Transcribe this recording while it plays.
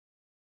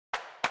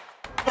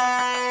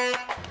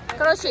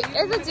Короче,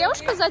 эта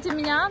девушка сзади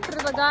меня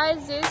предлагает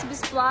здесь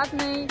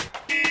бесплатный...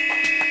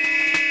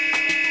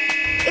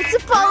 It's a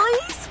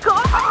police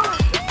car!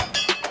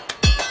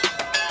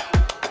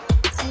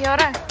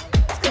 Сеньора,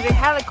 скажи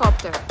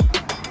helicopter.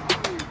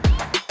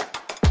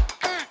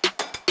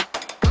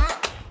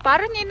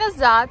 Пару дней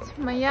назад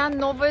моя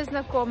новая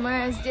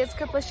знакомая с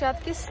детской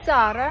площадки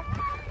Сара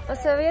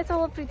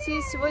посоветовала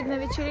прийти сегодня на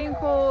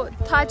вечеринку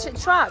Touch a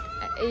Truck.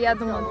 И я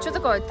думала, что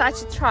такое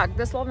Touch a Truck?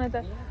 Дословно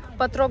это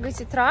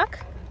потрогайте трак.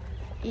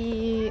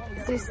 И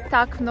здесь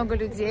так много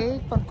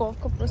людей,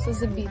 парковка просто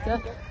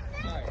забита.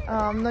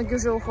 Многие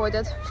уже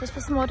уходят. Сейчас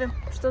посмотрим,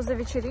 что за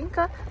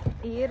вечеринка.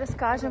 И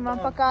расскажем вам,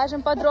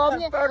 покажем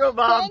подробнее.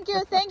 Thank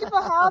you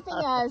for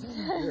helping us.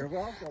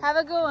 Have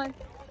a good one.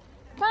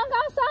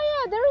 Come,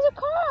 Saya, there is a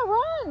car,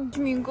 run!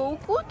 Минго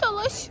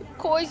укуталась,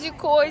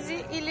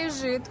 кози-кози, и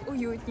лежит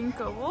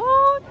уютненько.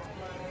 Вот.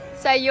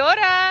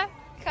 Сайора,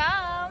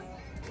 come!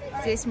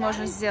 Здесь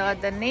можно сделать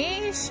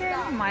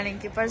donation,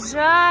 маленькие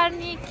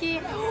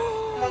пожарники.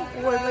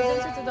 Ой,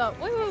 пойдемте туда.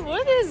 Ой,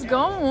 what is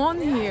going on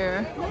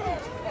here?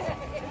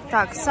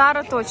 Так,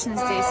 Сара точно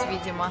здесь,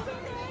 видимо.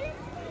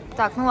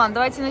 Так, ну ладно,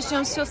 давайте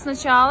начнем все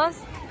сначала.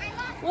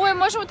 Ой,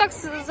 можем вот так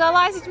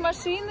залазить в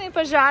машины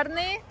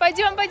пожарные.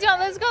 Пойдем, пойдем,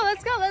 let's go,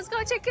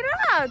 check it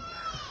out.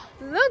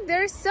 Look,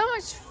 there's so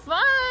much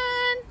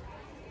fun.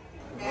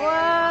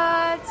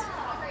 What?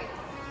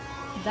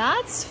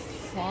 That's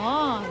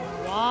fun,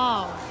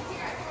 wow.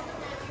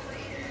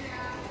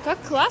 Как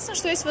классно,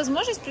 что есть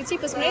возможность прийти и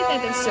посмотреть на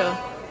это все.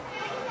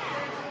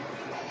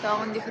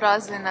 Там у них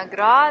разные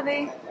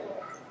награды.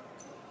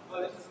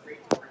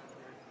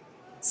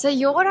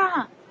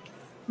 Сайора,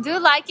 do you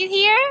like it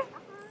here?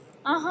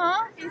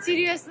 Ага,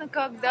 интересно,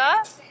 как,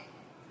 да?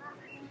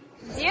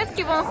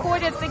 Детки вон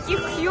ходят в таких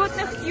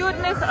кьютных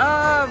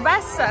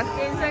вессах,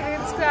 я не знаю, как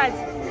это сказать.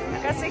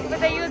 Оказывается, их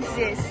выдают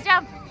здесь.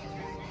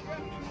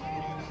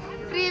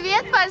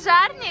 Привет,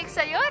 пожарник,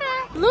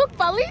 Сайора. Look,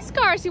 police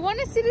cars. You want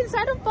to sit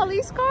inside of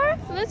police car?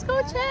 Let's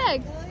go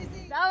check.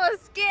 That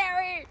was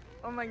scary.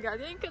 Oh my god,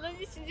 я никогда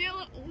не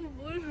сидела. О,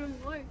 боже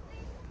мой.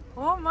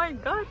 Oh my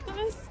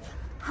goodness.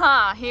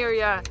 Ha, here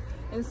you are,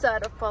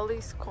 inside of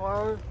police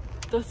car.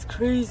 That's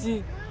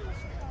crazy.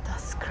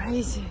 That's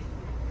crazy.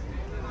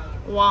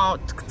 Wow.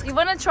 You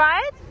wanna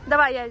try it?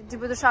 Давай, я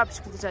буду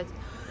шапочку держать.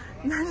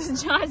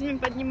 Джазмин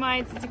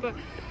поднимается, типа,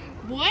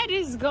 what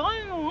is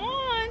going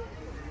on?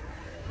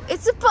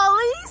 It's a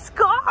police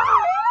car!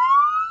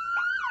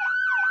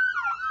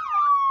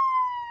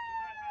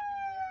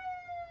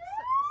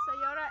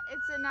 Сайора,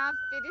 it's enough.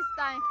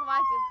 Перестань,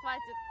 хватит.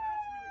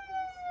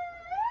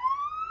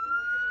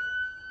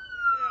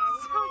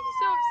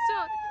 Все.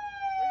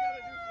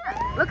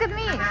 Look at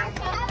me.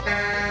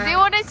 Do you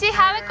want to see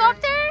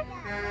helicopter?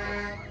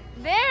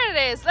 There it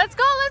is. Let's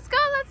go.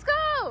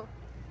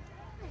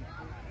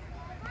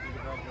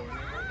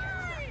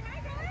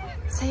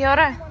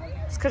 Sayora,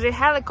 скажи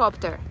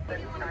helicopter.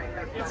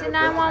 It's a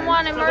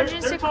 911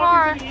 emergency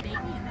car.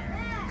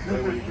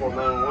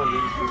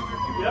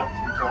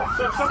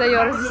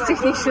 Sayora здесь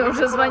технично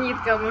уже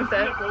звонит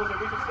кому-то.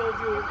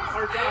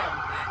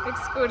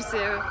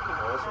 Экскурсию.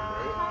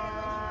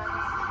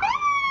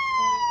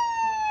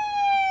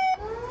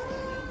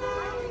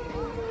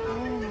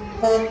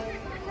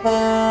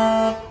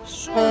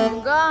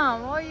 Шум,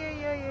 гам,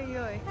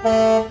 ой-ой-ой-ой.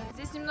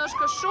 Здесь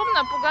немножко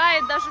шумно,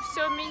 пугает даже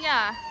все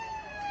меня.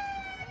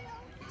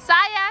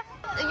 Saya,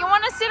 you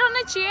wanna sit on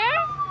a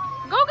chair?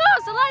 Go,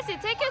 залази,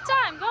 take your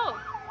time, go.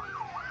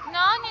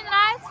 No, не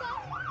нравится?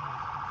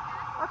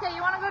 Okay,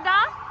 you wanna go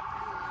down?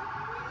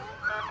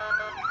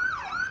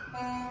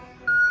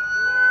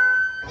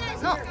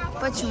 Ну,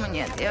 почему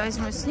нет? Я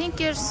возьму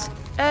сникерс.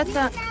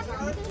 Это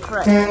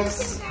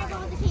крекс.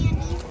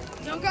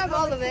 Don't grab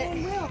all of it.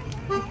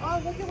 Oh,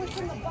 look at what's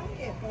in the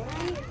bucket.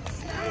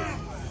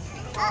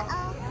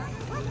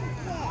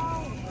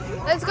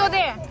 Let's go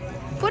there.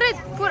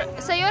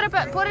 Sayora,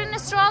 put it in a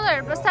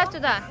stroller. Поставь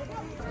туда.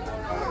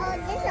 Oh,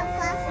 this is a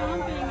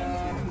fun.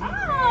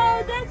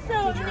 Oh, that's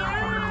so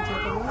nice.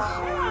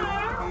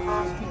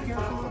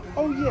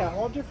 Oh yeah,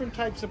 all different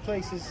types of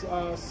places.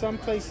 Some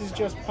places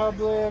just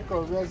public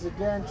or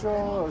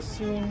residential or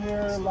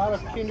senior. A lot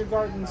of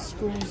kindergarten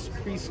schools,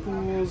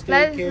 preschools,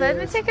 daycares. Let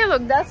me take a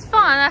look. That's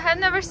fun. I have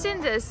never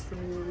seen this.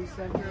 Community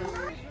centers.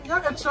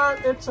 Yeah,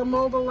 it's a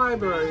mobile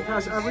library. It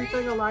has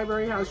everything a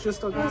library has.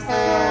 Just a.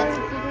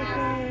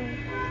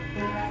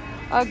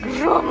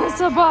 Огромная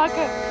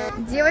собака.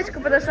 Девочка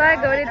подошла и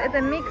говорит, это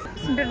микс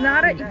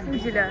Бернара и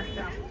пуделя.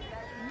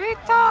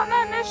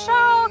 Бетонная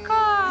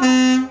мешалка.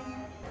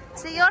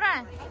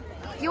 Sayora,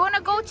 you wanna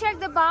go check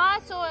the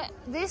bus or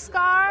this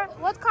car?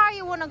 What car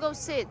you wanna go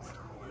sit?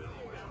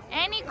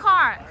 Any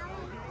car.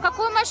 В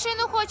какую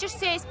машину хочешь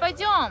сесть?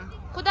 Пойдем.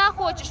 Куда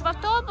хочешь? В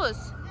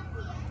автобус?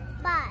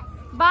 Bus.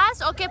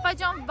 Bus? Окей,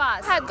 пойдем в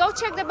bus. Go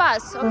check the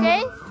bus,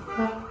 okay?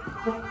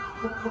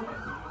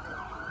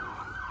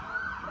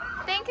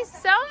 Thank you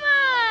so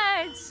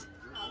much.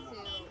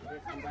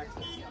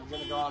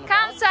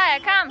 Come, Saya,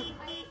 come.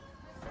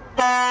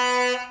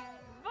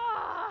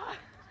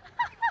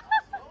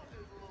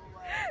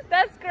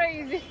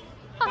 crazy.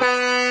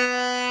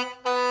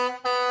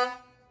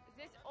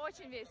 Здесь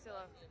очень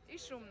весело и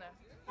шумно.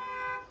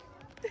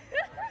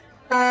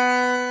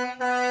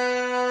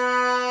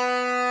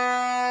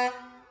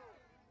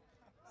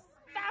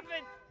 Stop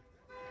it,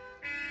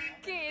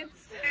 kids.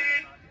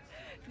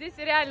 Здесь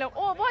реально...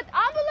 О, вот,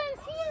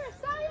 ambulance here,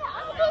 Saya,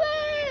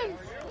 ambulance!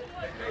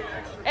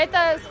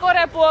 Это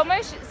скорая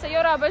помощь.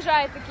 Сайора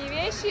обожает такие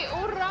вещи.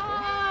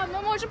 Ура!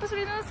 Мы можем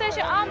посмотреть на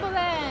настоящий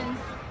ambulance.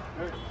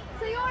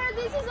 Sayora,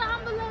 this is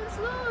ambulance,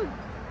 look!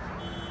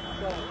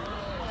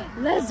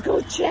 Let's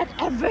go check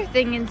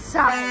everything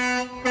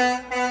inside.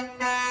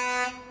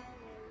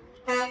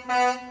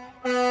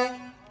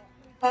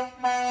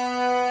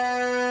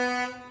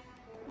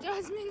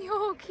 Jasmine,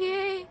 you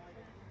okay?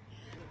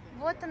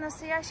 Вот и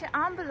настоящий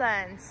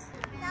ambulance.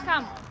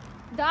 Come,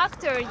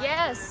 doctor,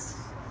 yes.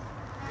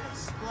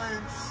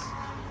 Splints.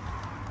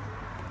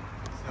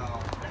 So,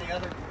 any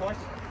other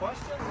questions?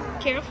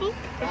 Careful.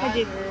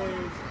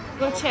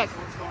 Go check.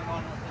 What's going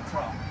on with the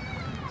truck?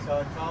 So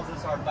it tells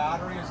us our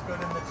battery is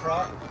good in the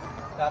truck.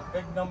 That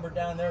big number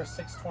down there is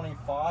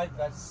 625.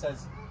 That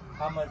says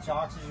how much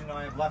oxygen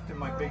I have left in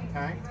my big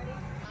tank.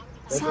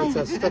 It's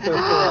a sticker for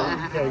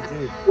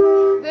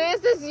EKG.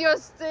 This is your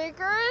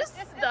stickers?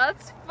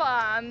 That's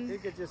fun. You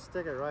could just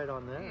stick it right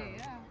on there.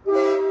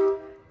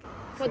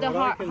 For the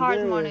heart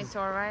monitor,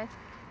 right?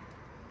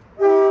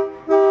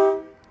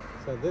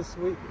 So this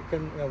we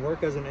can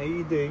work as an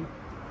AED,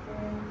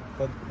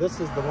 but this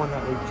is the one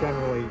that we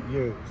generally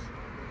use,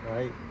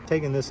 right?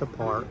 Taking this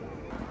apart.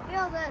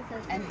 Feel this.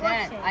 And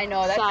then, I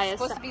know, that's Saya,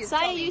 supposed to be his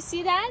Saya, tummy. you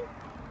see that?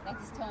 That's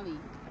his tummy.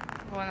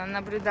 Вон он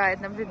наблюдает.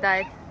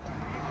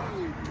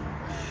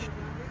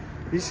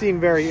 You seem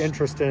very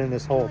interested in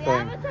this whole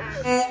thing.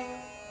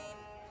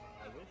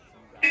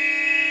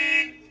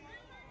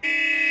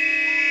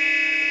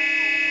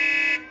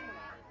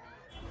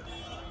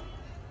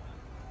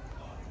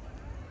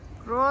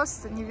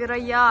 Просто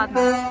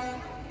невероятно.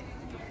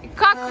 И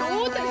как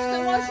круто,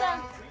 что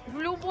можно в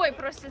любой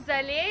просто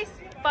залезть,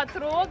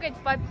 потрогать,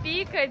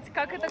 попикать.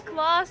 Как это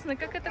классно,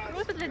 как это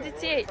круто для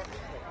детей.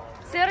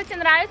 Сера, тебе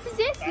нравится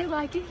здесь? You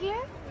like it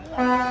here?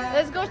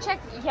 Let's go check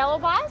yellow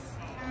bus.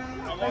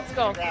 Let's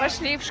go.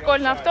 Пошли в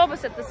школьный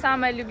автобус. Это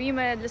самое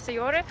любимое для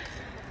Сайоры.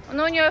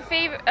 Но у нее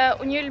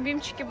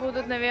любимчики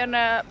будут,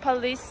 наверное,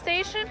 police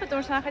station,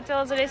 потому что она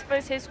хотела залезть в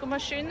полицейскую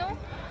машину,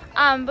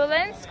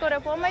 ambulance, скорая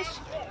помощь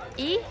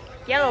и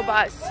yellow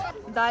bus.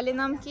 Дали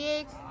нам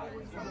кейк,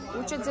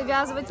 учат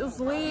завязывать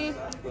узлы.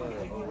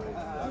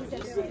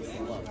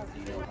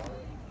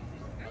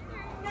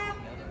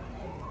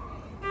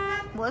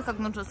 Вот как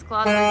нужно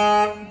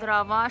складывать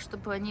дрова,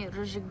 чтобы они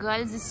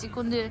разжигались за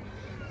секунды.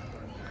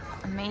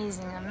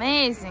 Amazing,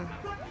 amazing.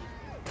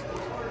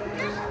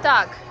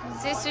 Так,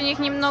 здесь у них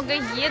немного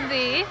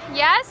еды.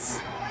 Yes?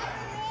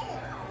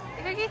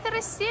 И какие-то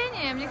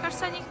растения. Мне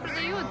кажется, они их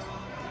продают.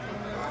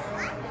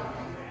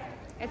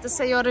 Это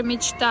Сайора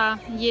мечта.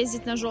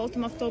 Ездить на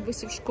желтом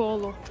автобусе в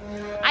школу.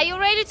 Are you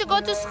ready to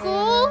go to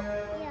school?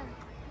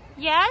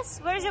 Yeah. Yes?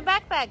 Where's your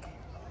backpack?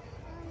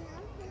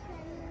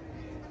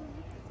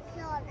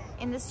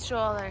 In the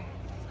stroller.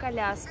 В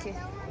коляске.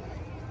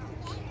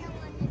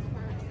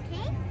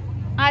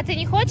 А, ты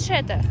не хочешь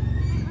это?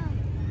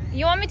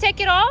 You want me to take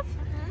it off?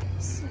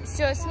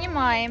 Все,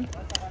 снимаем.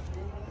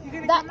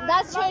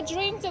 That's your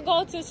dream to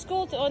go to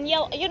school on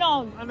yellow, you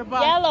know,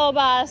 yellow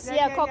bus.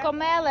 Yeah,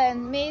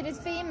 Cocomelon made it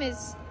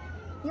famous.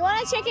 You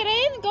want to check it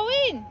in? Go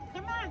in.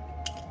 Come on.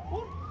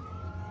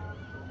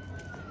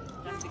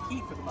 That's the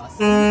key for the bus.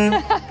 Oh,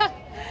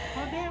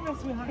 damn it,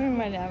 sweetheart.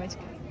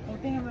 Малявочка. Oh,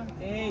 damn it.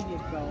 There you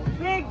go.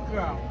 Big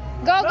girl.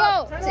 Go,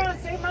 go. Turn around,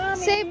 say mommy.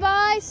 Say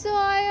bye,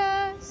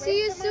 Saya. See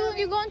you soon.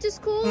 You going to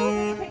school?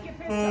 Take your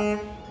picture.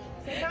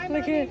 Say bye,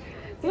 mommy.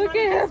 Look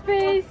at her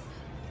face.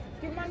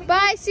 Give mommy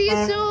Bye. See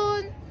you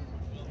soon.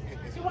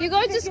 You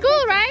going to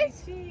school, right?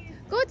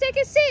 Go take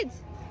a seat.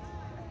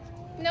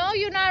 No,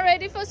 you're not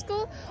ready for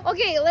school?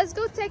 Okay, let's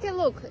go take a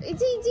look.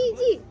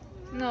 Иди.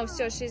 No,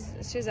 все,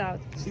 she's out.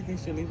 She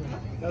thinks you're leaving her.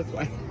 That's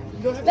why.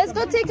 Let's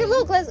go take a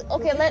look.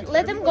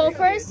 Let them go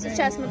first.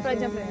 Сейчас мы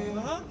пройдем.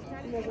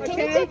 Can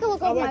you take a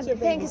look at my?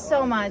 Thank you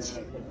so much.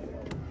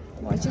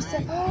 Watch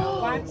yourself.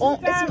 Oh,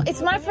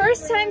 it's my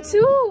first time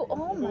too.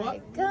 Oh my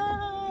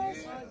gosh.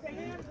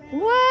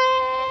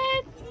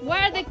 What?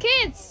 Where are the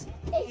kids?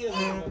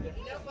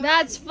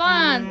 That's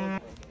fun.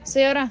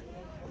 Sayora,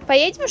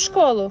 поедем в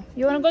школу?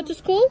 You wanna go to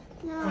school?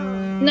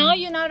 No,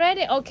 you're not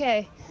ready?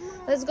 Okay.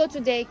 Let's go to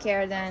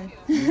daycare then.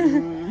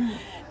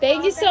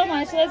 Thank you so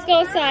much. Let's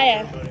go,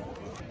 Saya.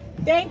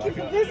 Thank you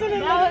for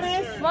visiting, That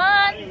was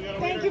fun.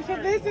 Thank you for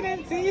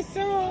visiting. See you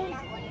soon.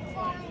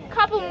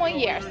 Couple more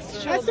years.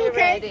 She'll That's be okay.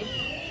 ready.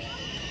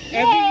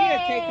 Every year,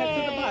 take her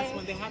to the bus.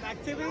 When they have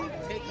activity,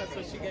 take her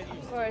so she gets used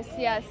Of course,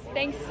 yes.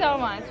 Thanks so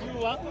much. to it.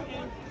 You're welcome.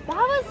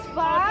 That was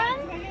fun.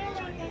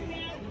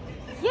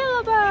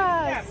 Yellow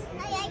bus.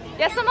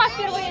 Я сама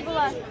впервые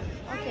была.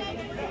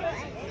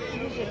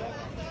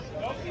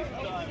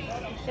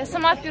 Я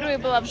сама впервые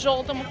была в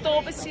желтом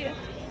автобусе.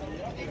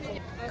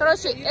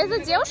 Короче,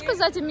 эта девушка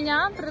сзади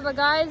меня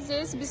предлагает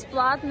здесь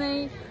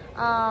бесплатный,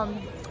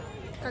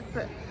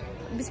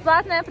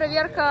 бесплатная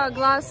проверка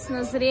глаз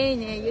на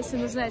зрение, если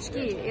нужны очки,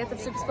 и это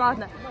все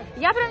бесплатно.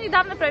 Я прям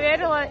недавно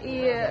проверила,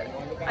 и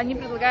они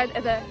предлагают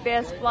это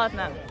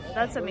бесплатно.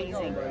 That's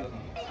amazing.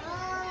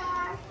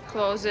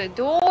 Close the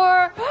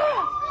door.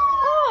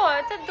 О,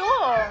 это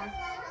дом.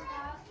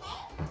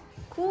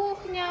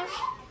 Кухня.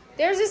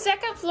 There's a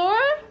second floor?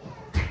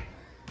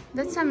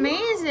 That's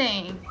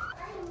amazing.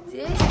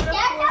 Здесь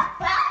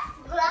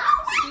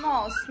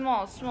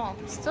small.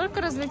 Столько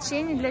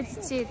развлечений для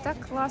детей,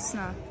 так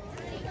классно.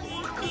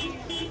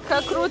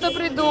 Как круто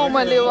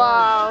придумали,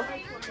 вау.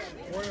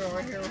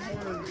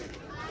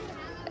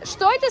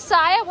 Что это,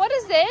 Сая? What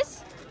is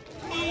this?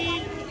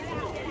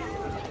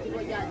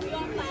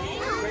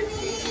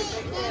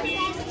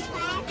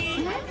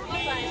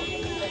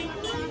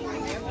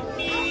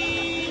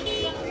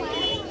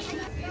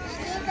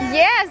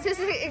 Yes, this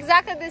is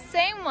exactly the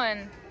same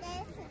one.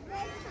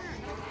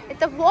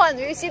 Это вон,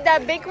 you see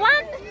that big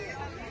one?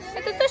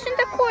 Это точно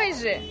такой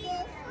же.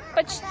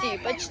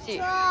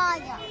 Почти.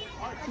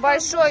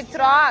 Большой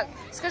трак.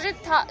 Скажи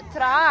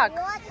трак.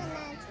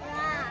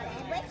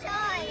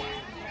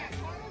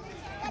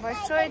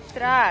 Большой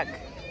трак.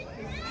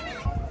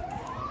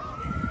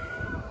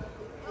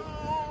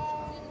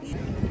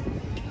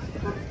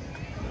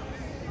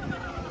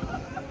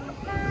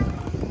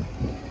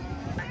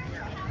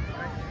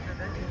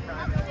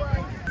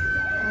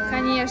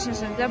 Конечно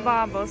же, для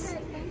Bubbles.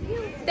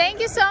 Thank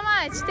you so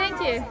much. Thank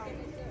you.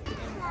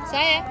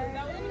 Сая,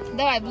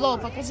 давай, blow,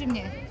 покажи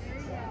мне.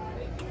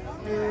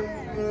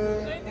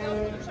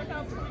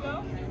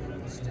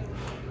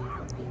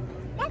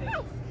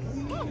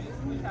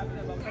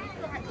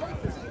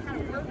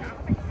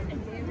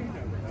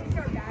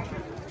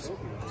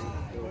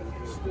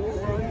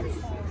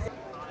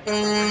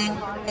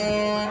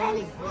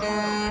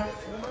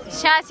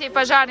 Сейчас ей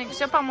пожарник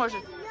все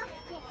поможет.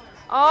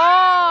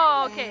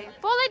 О, окей.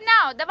 Pull it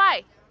now,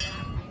 давай.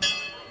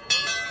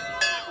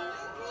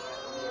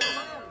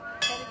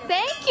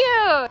 Thank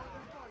you.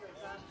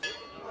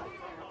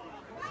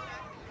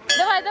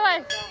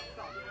 Давай.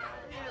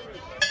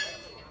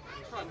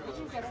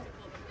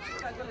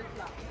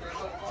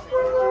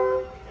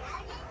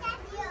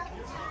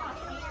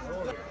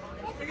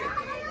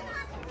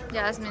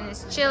 Jasmine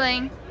is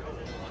chilling.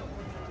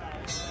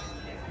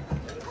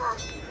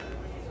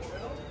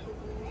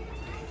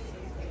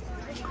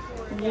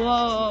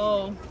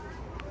 Whoa.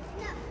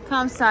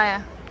 Come,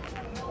 Saya.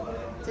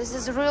 This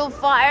is a real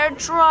fire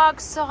truck,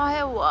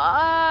 Saya.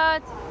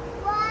 What?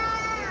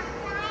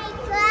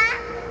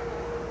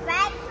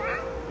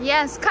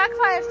 Yes. Как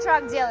fire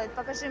truck делает?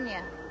 Покажи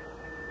мне.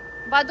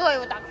 Водой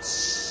вот так.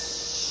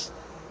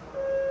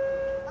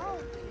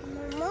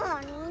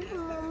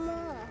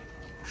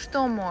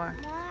 Что more?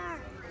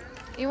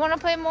 You wanna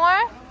play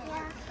more?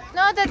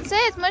 No, that's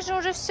it. Мы же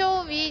уже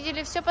все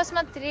увидели, все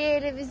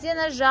посмотрели, везде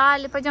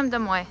нажали. Пойдем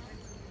домой.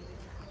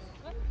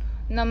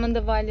 Нам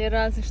надавали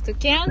разные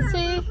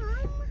штукенции.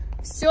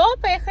 Все,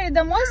 поехали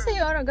домой,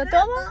 Сайора.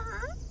 Готова?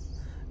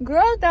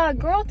 Girl, да,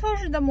 girl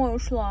тоже домой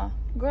ушла.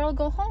 Girl,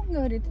 go home,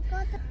 говорит.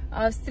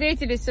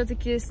 Встретились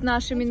все-таки с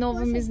нашими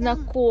новыми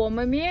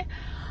знакомыми.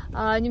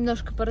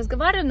 Немножко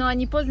поразговаривали, но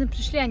они поздно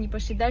пришли, они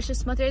пошли дальше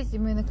смотреть, и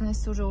мы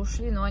наконец-то уже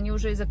ушли. Но они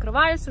уже и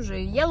закрывались,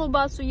 уже и Yellow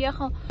Bus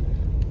уехал.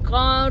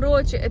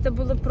 Короче, это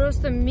было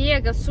просто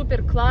мега,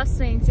 супер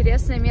классное,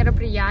 интересное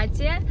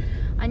мероприятие.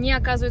 Они,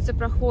 оказывается,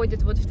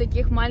 проходят вот в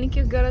таких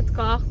маленьких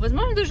городках.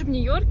 Возможно, даже в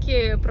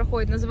Нью-Йорке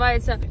проходит.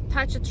 Называется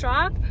Touch a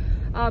Truck.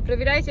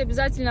 Проверяйте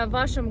обязательно в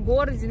вашем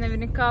городе.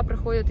 Наверняка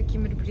проходят такие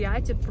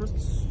мероприятия. Просто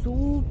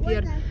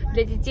супер.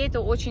 Для детей это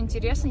очень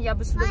интересно. Я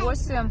бы с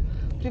удовольствием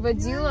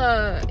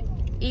приводила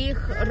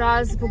их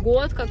раз в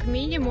год, как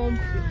минимум.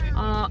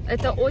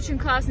 Это очень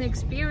классный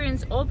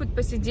experience, опыт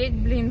посидеть,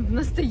 в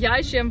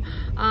настоящем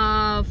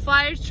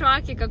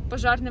фаер-траке, как в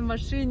пожарной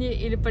машине,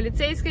 или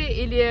полицейской,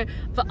 или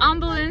в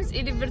амбуланс,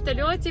 или в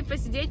вертолете,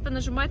 посидеть,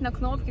 понажимать на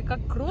кнопки.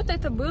 Как круто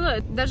это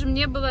было. Даже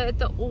мне было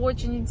это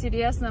очень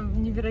интересно,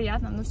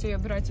 невероятно. Ну все, я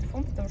убираю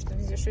телефон, потому что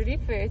везде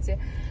шерифы эти.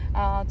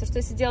 То, что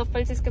я сидела в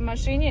полицейской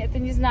машине, это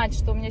не значит,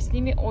 что у меня с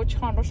ними очень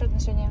хорошие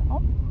отношения.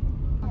 Оп.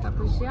 Вот так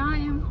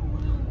уезжаем.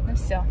 Ну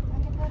все.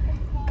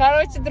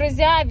 Короче,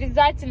 друзья,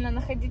 обязательно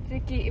находите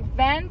такие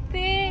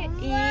ивенты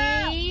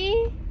и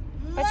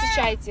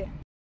посещайте.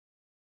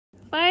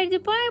 Fire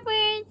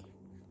department.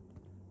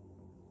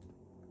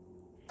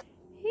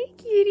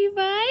 Kitty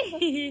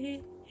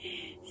pie.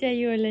 Вся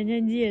Юля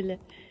неделя.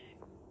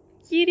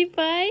 Kitty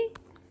pie.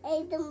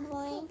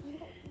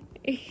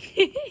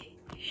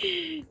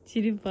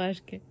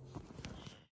 Черепашка.